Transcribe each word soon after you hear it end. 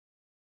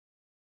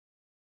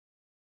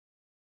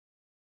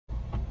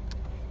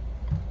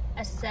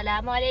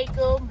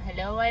अस्सलामुअलैकुम,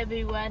 hello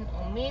everyone.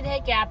 उम्मीद है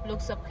कि आप लोग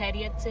सब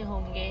खैरियत से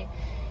होंगे।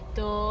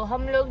 तो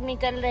हम लोग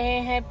निकल रहे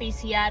हैं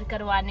पीसीआर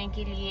करवाने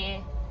के लिए।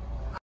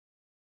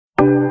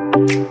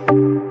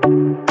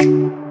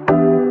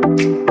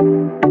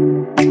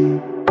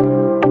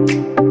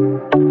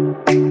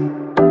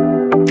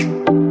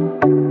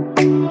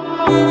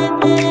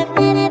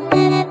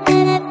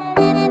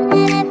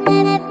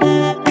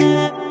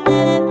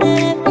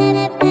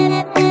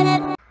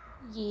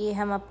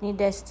 हम अपनी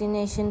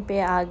डेस्टिनेशन पे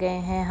आ गए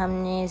हैं।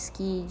 हमने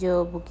इसकी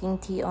जो बुकिंग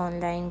थी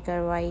ऑनलाइन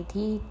करवाई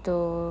थी,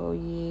 तो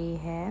ये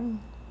है।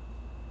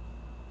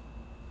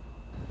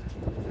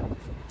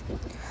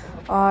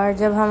 और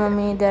जब हम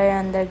इधर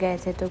अंदर गए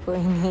थे तो कोई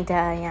नहीं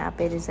था। यहाँ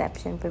पे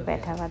रिसेप्शन पे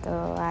बैठा हुआ तो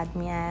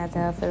आदमी आया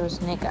था, फिर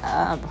उसने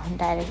कहा,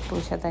 डायरेक्ट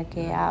पूछा था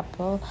कि आप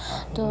हो,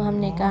 तो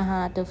हमने कहा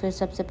हाँ। तो फिर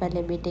सबसे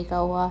पहले बेटे का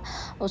हुआ।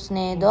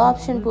 उसने 2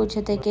 ऑप्शन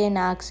पूछे थे कि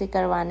नाक से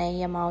करवाना है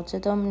या माउथ से,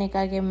 तो हमने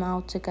कहा कि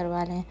माउथ से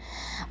करवा लें।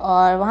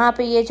 और वहाँ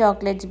पे ये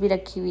चॉकलेट्स भी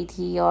रखी हुई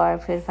थी। और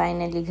फिर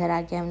फाइनली घर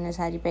आके हमने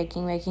सारी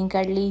पैकिंग वैकिंग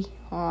कर ली,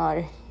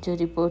 और जो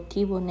रिपोर्ट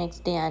थी वो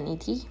नेक्स्ट डे आनी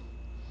थी।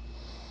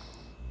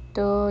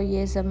 तो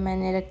ये सब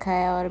मैंने रखा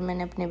है, और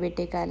मैंने अपने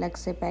बेटे का अलग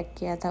से पैक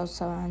किया था उस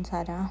सामान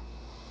सारा।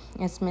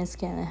 इसमें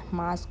इसके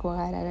मास्क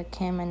वगैरह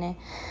रखे हैं मैंने,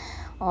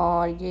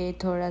 और ये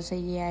थोड़ा सा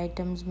ये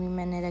आइटम्स भी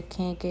मैंने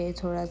रखे हैं कि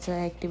थोड़ा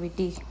सा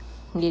एक्टिविटी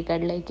ये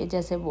कर ले, कि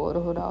जैसे बोर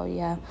हो रहा हो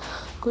या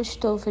कुछ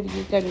तो फिर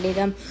ये कर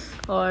लेगा।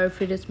 और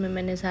फिर इसमें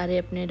मैंने सारे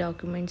अपने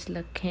डॉक्यूमेंट्स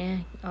रखे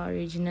हैं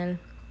ओरिजिनल।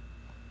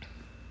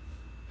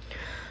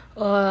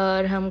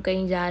 और हम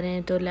कहीं जा रहे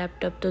हैं तो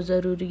लैपटॉप तो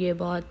ज़रूरी है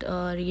बहुत।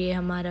 और ये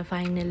हमारा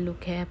फाइनल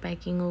लुक है,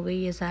 पैकिंग हो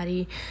गई है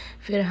सारी।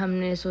 फिर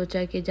हमने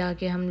सोचा कि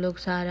जाके हम लोग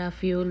सारा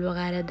फ्यूल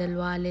वगैरह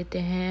डलवा लेते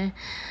हैं।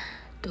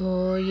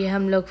 तो ये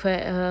हम लोग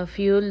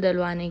फ्यूल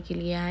डलवाने के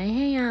लिए आए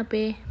हैं यहाँ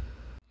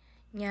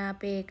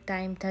पे एक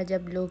टाइम था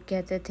जब लोग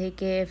कहते थे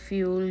कि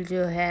फ्यूल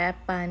जो है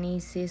पानी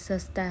से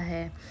सस्ता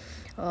है।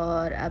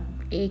 और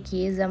अब एक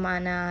ये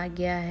ज़माना आ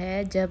गया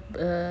है जब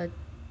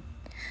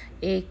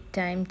एक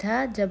टाइम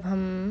था जब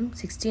हम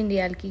 16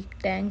 रियाल की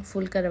टैंक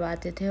फुल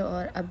करवाते थे,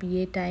 और अब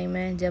ये टाइम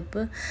है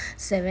जब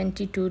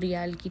 72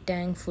 रियाल की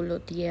टैंक फुल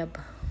होती है अब।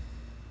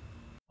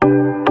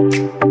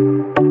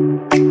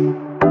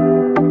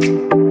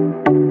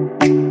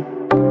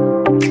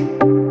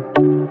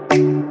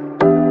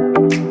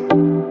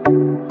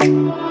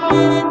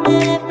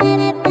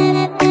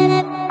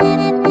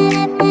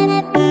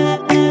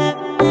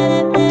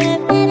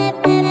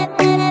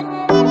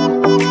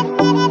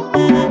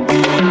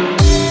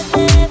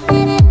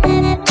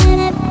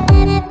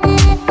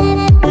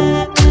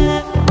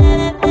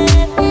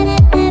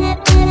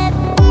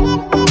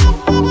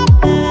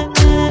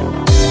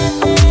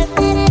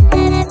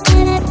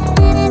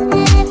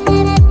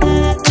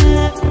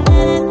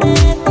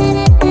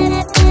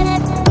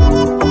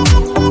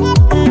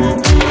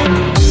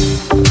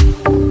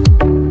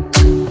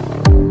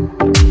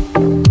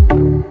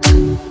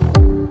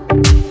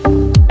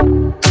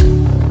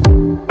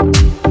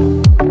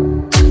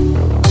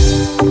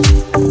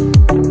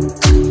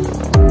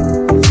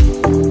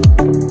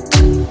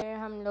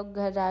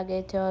 घर आ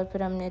गए थे, और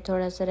फिर हमने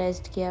थोड़ा सा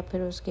रेस्ट किया।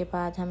 फिर उसके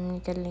बाद हम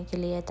निकलने के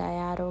लिए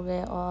तैयार हो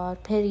गए। और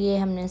फिर ये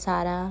हमने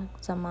सारा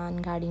सामान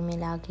गाड़ी में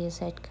ला के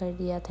सेट कर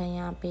दिया था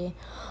यहाँ पे,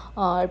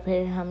 और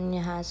फिर हम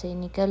यहाँ से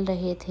निकल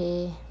रहे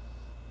थे।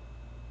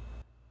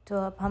 तो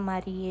अब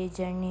हमारी ये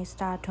जर्नी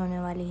स्टार्ट होने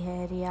वाली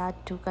है रियाद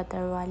टू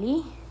कतर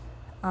वाली।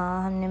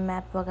 हमने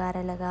मैप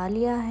वगैरह लगा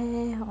लिया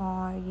है,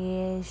 और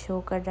ये शो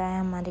कर रहा है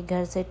हमारे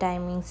घर से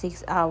टाइमिंग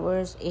 6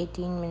 आवर्स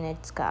 18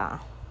 मिनट्स का।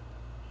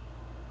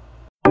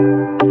 ये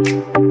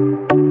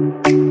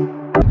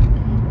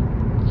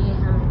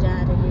हम जा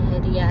रहे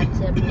हैं रियाद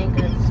से अपने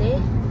घर से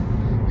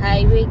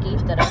हाईवे की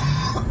तरफ।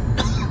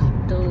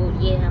 तो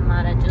ये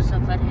हमारा जो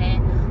सफ़र है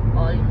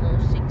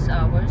ऑलमोस्ट 6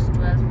 आवर्स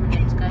 12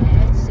 मिनट्स का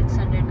है,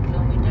 600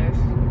 किलोमीटर्स।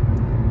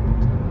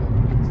 तो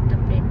नेक्स्ट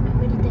अपडेट में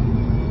मिलते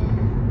हैं।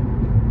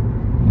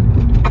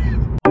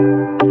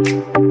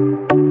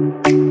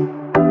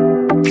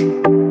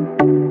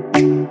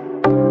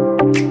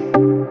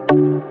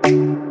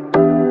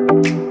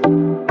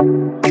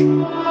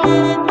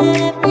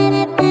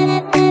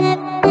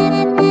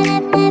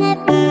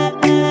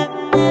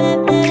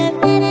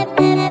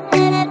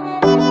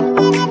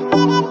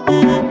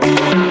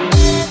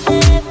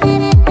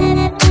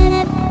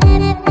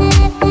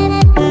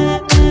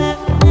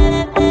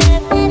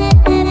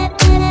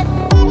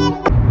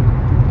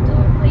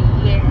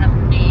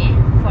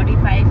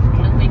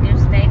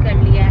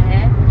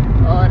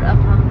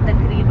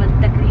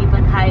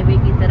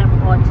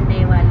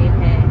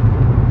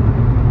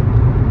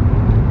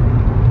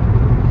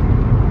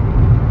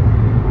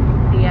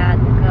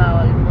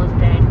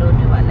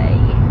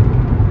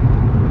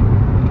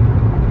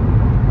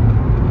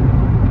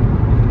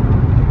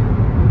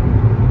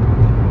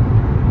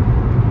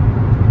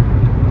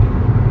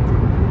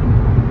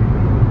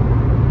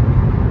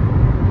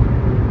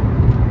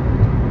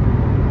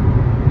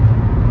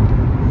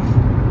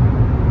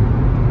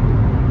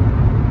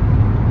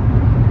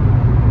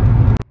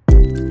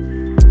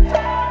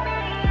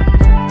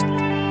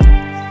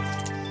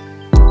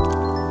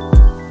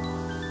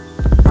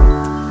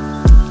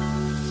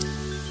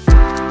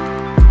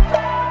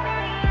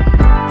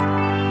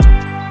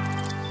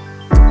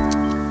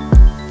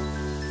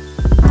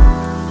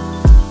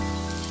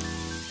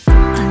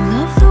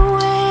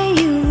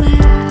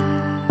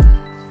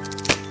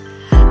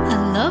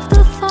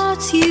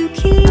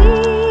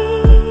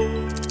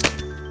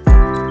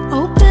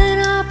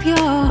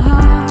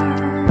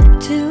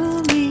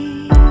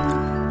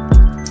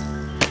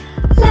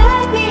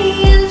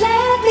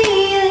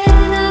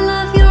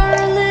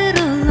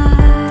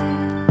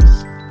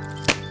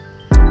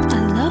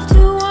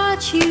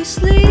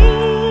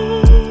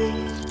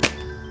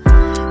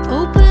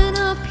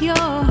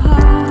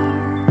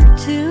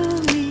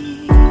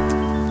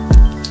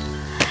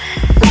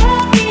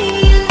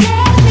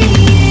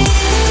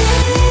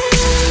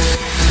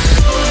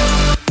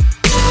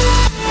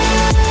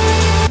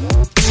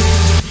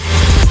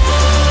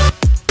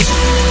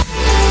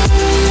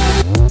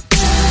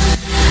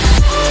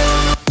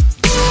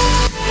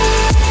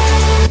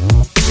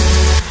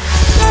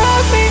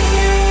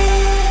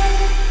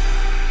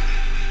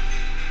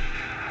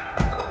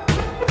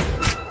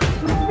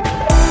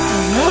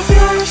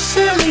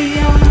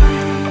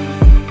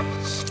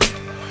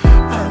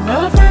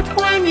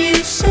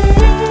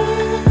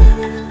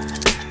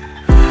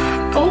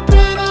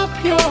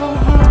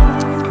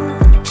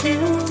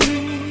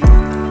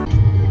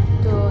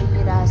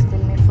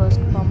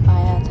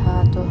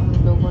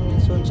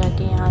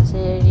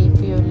 से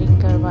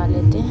रिफ्यूलिंग करवा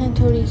लेते हैं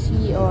थोड़ी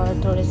सी,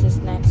 और थोड़े से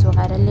स्नैक्स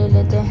वगैरह ले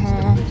लेते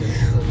हैं,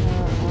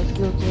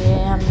 क्योंकि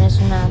हमने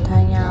सुना था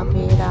यहाँ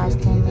पे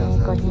रास्ते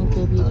में कहीं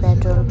पे भी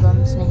पेट्रोल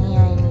पंप्स नहीं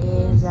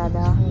आएंगे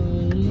ज़्यादा।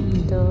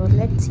 तो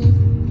लेट्स सी,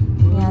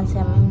 यहाँ से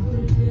हम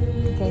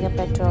कितने का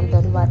पेट्रोल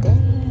डलवाते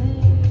हैं।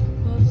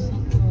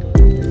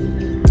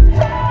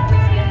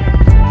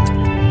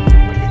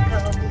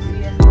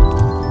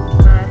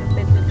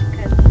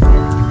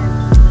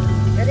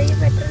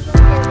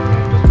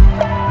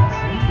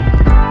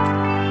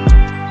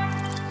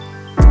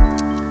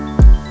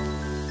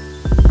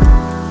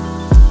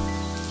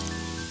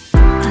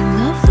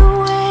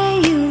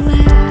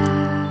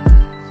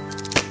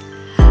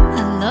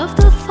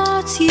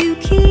 You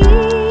keep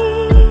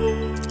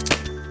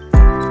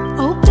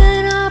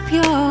open up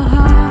your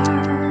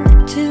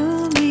heart to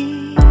me.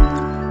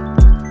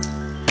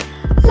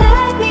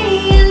 Let me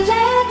in,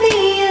 let me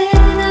in.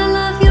 I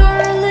love your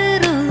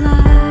little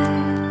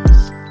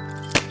lies.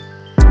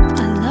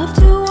 I love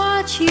to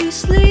watch you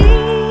sleep.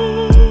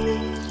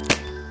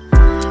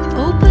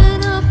 Open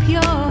up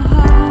your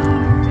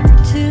heart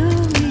to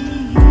me.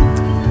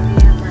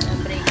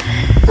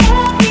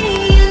 Let me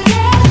in,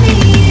 let me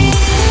in.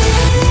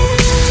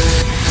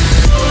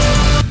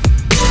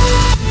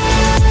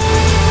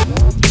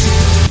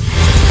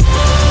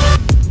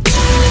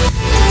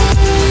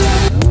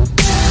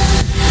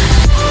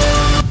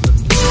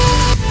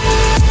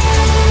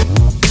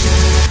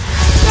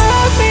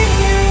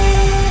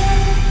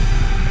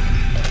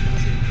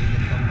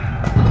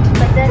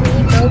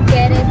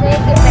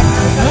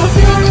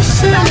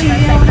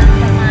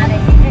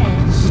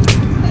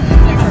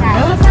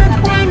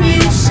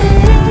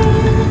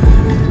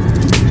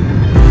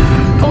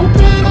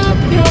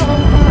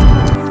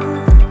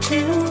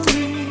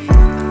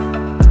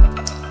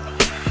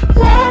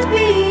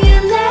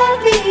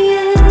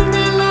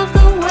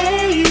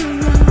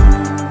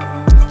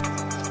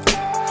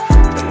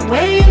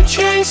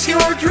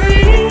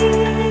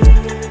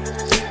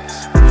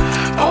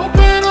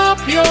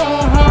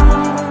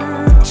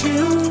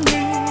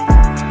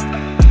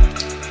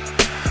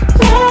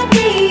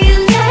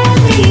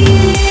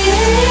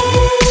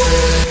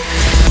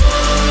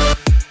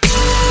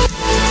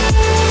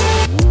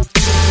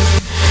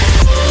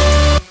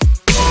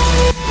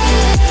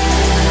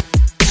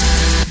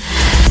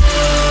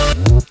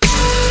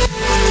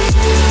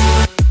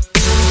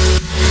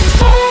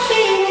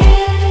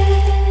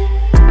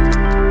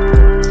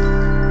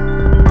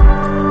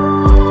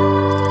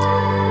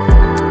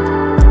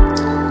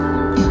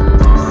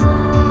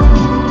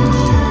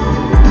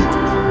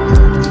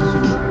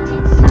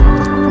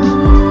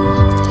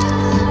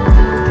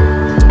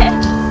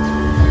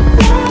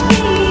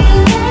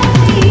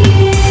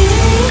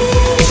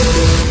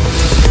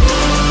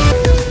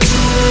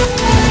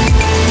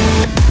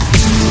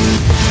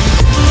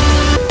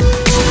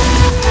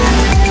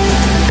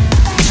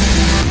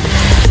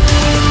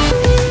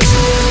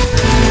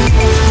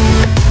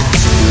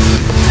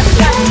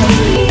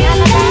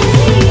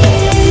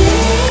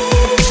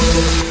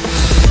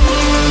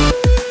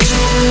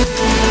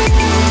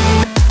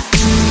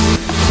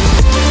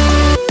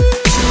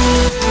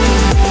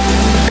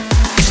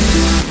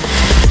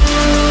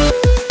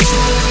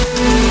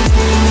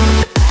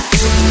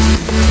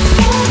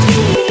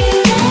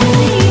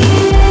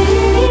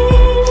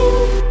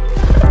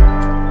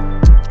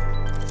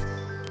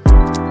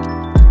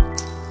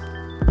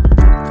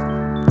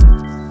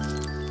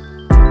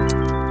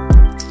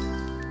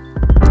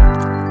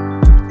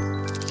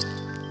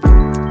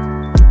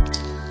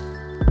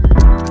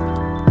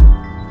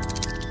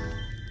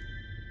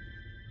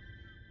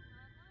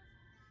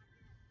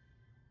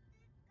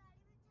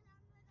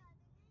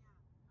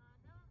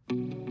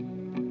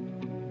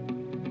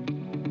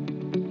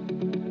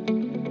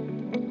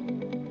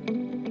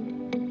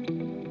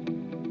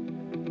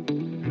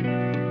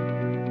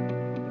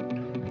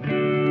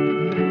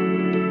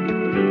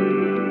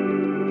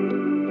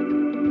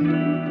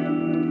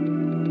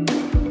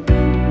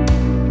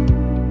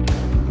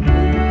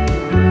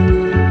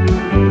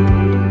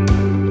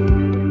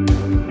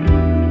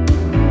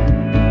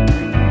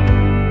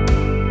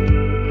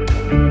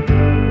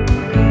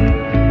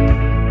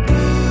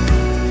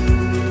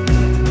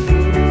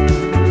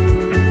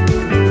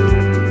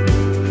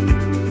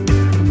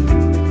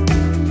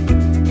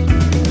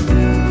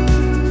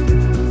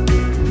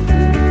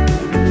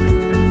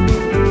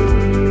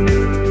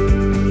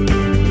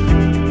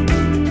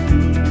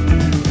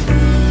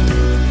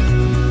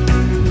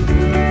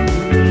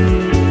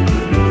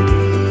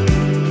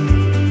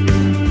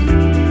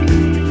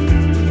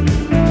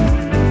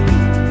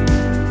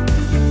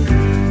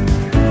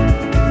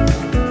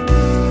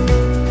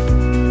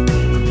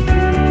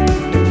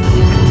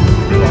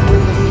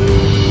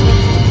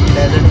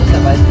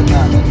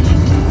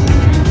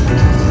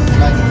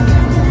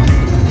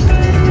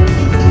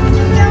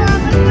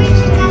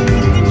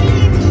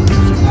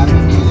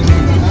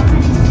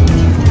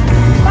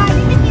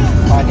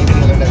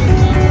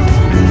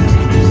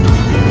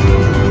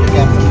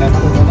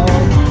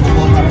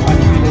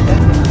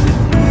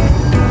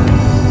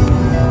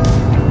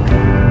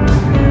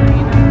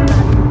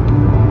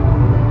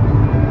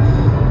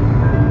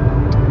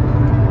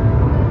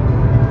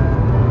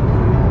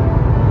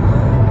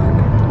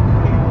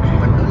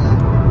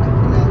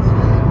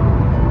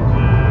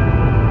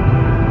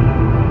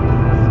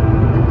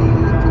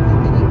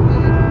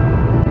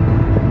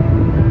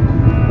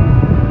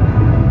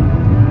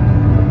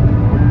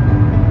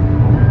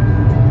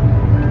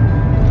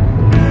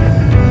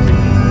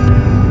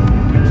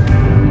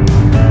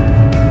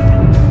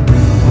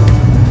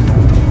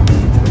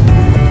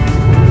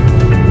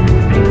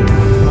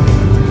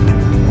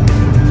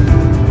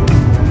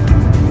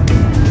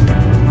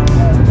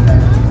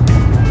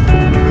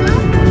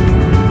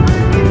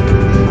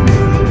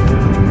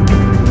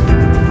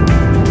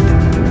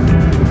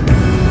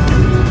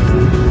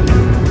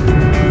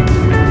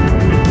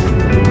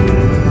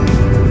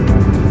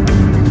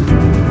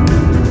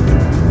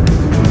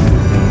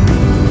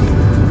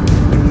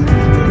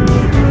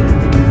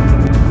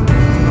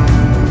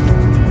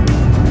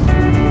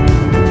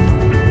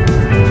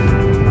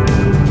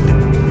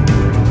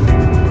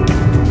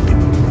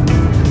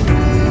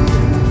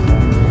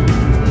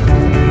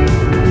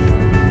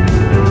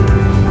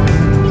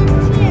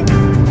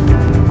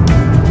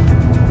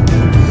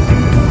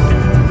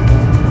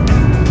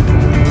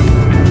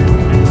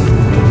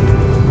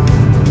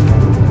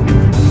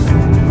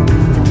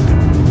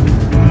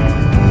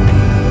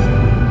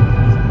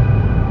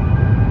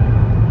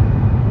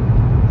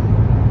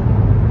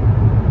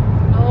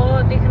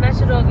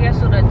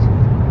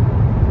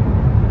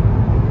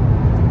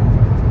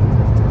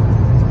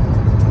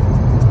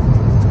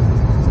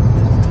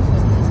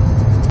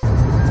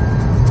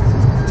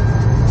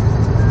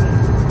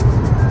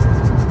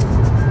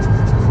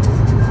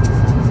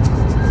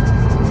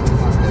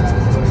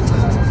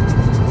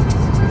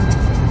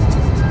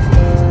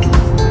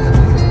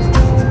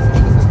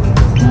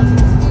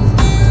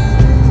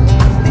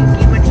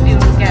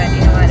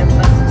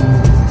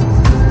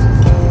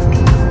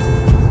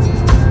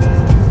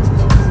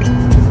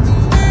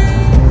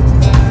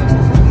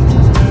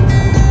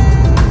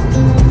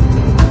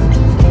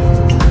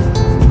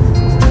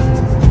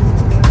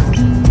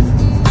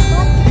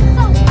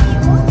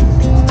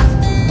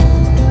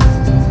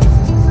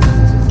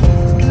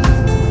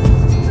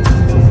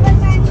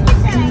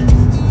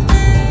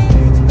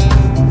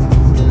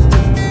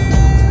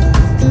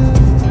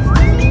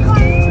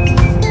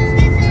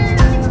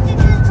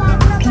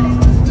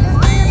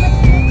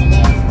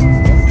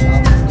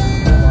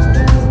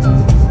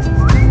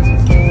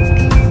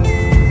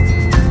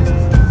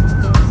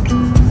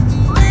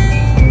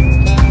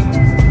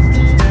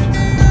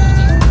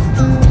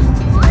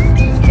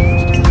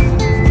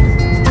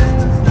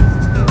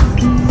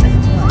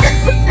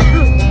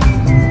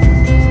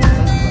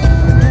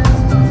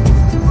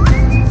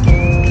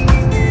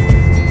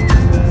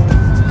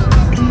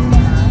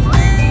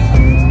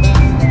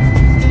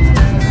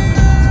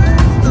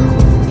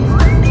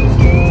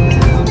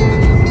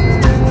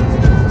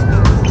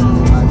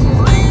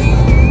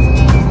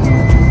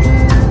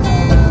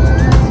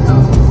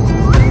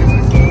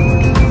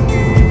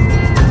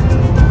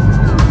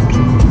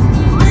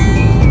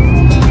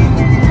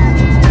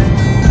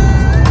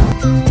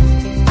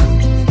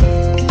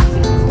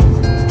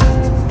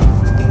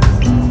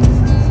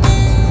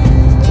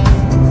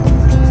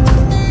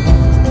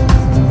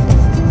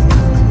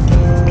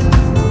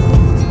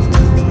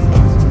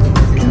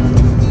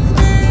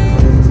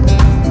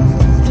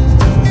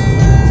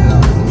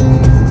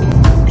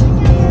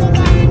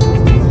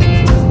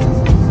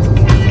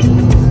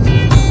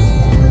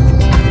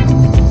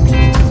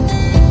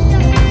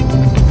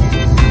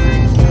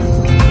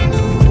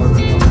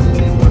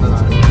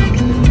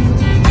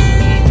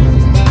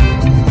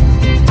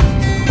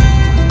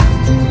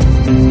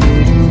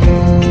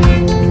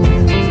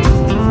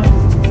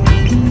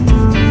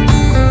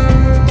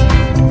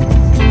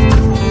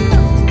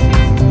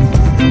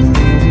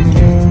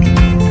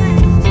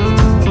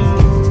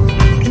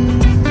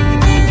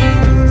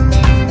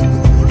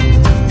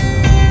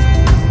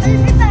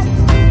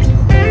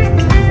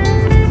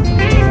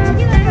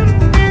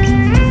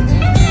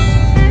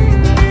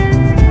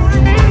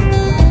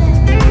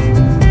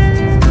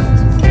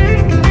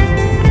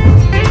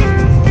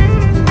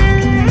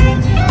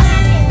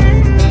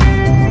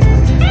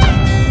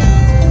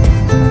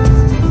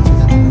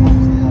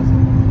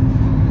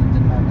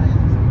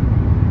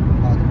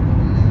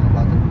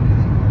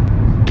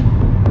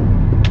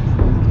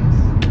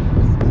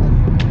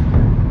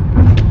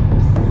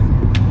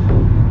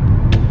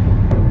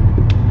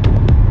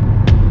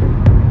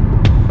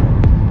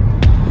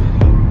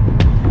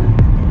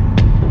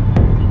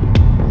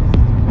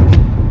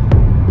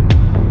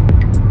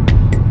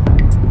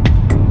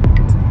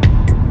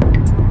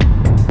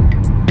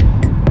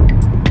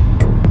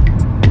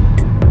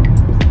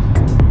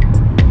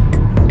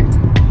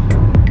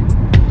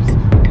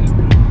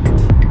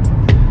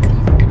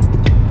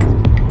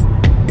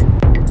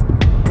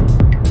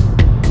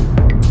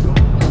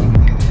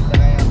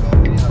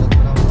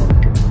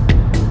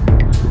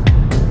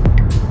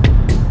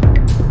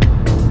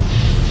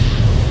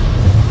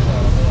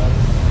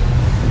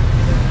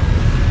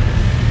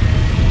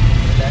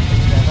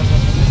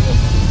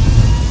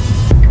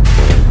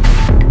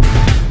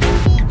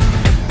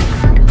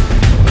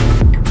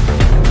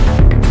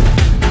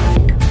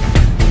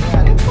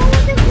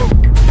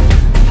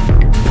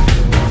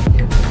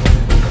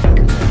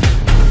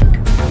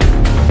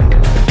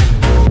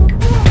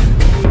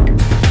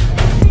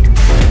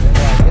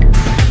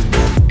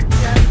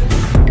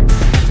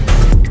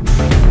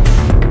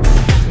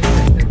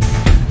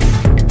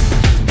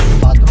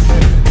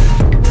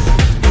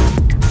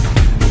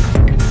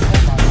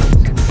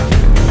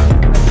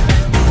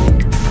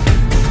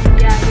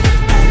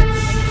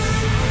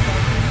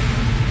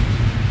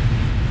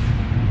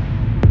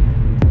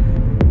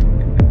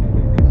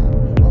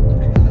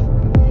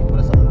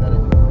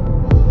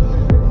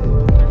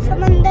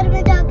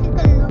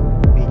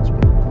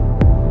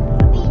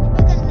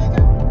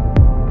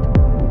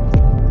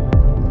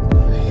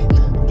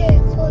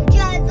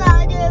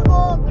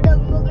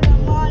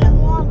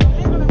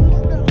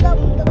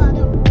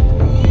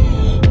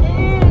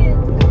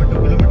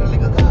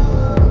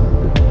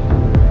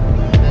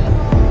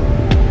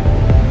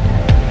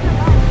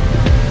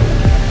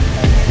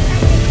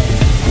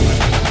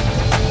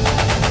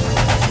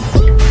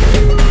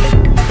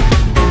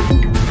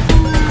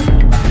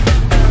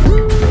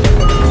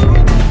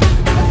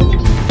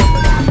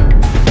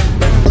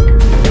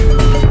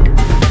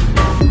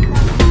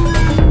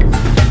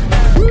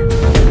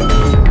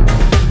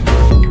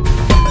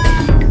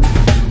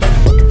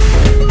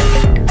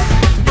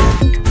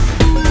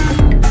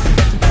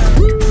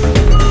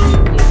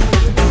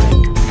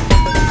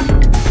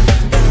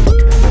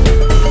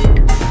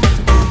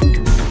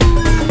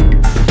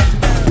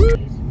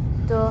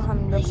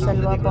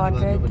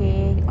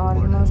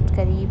 Almost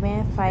करीब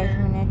हैं, 5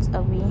 minutes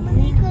अभी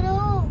हैं।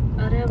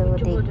 तो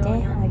देखते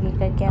हैं आगे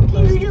का क्या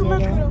प्रोसीजर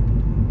है।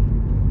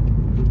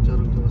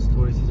 बस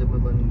थोड़ी सी जब मैं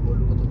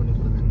बोलूँगा तो बनी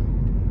कर देना।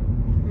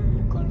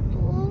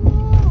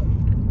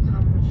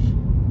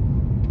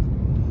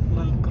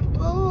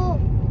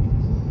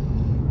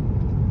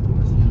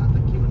 बस यहाँ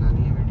तक की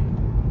बनानी है वीडियो,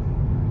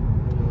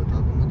 मुझे बता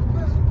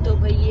दूँगा तो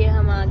भाई ये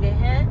हम आ गए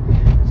हैं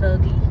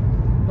सऊदी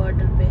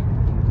बॉर्डर पे,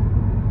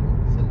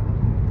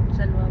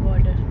 सलवा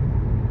बॉर्डर।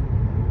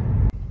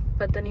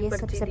 पता नहीं, ये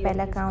सबसे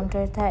पहला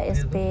काउंटर था।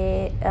 इस पे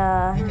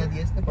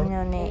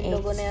इन्होंने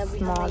एक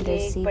स्मॉल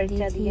रिसीट दी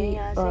थी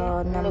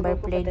और नंबर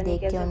प्लेट देख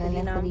के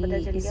उन्होंने खुद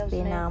ही इस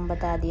पे नाम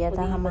बता दिया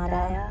था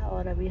हमारा,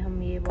 और अभी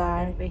हम ये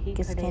कार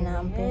किसके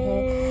नाम पे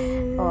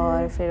है।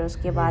 और फिर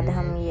उसके बाद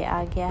हम ये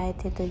आगे आए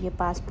थे, तो ये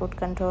पासपोर्ट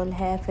कंट्रोल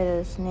है। फिर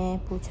उसने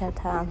पूछा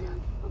था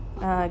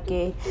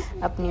कि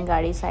अपनी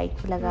गाड़ी साइड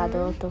पे लगा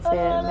दो, तो फिर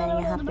मैं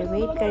यहाँ पे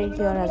वेट करी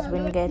थी और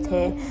हस्बैंड गए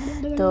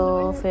थे। तो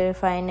फिर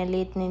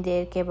फाइनली इतनी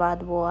देर के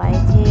बाद वो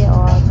आए थे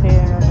और फिर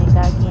उन्होंने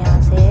कहा कि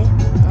यहाँ से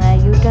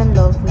यू टर्न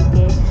लो,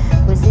 क्योंकि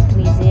विज़िट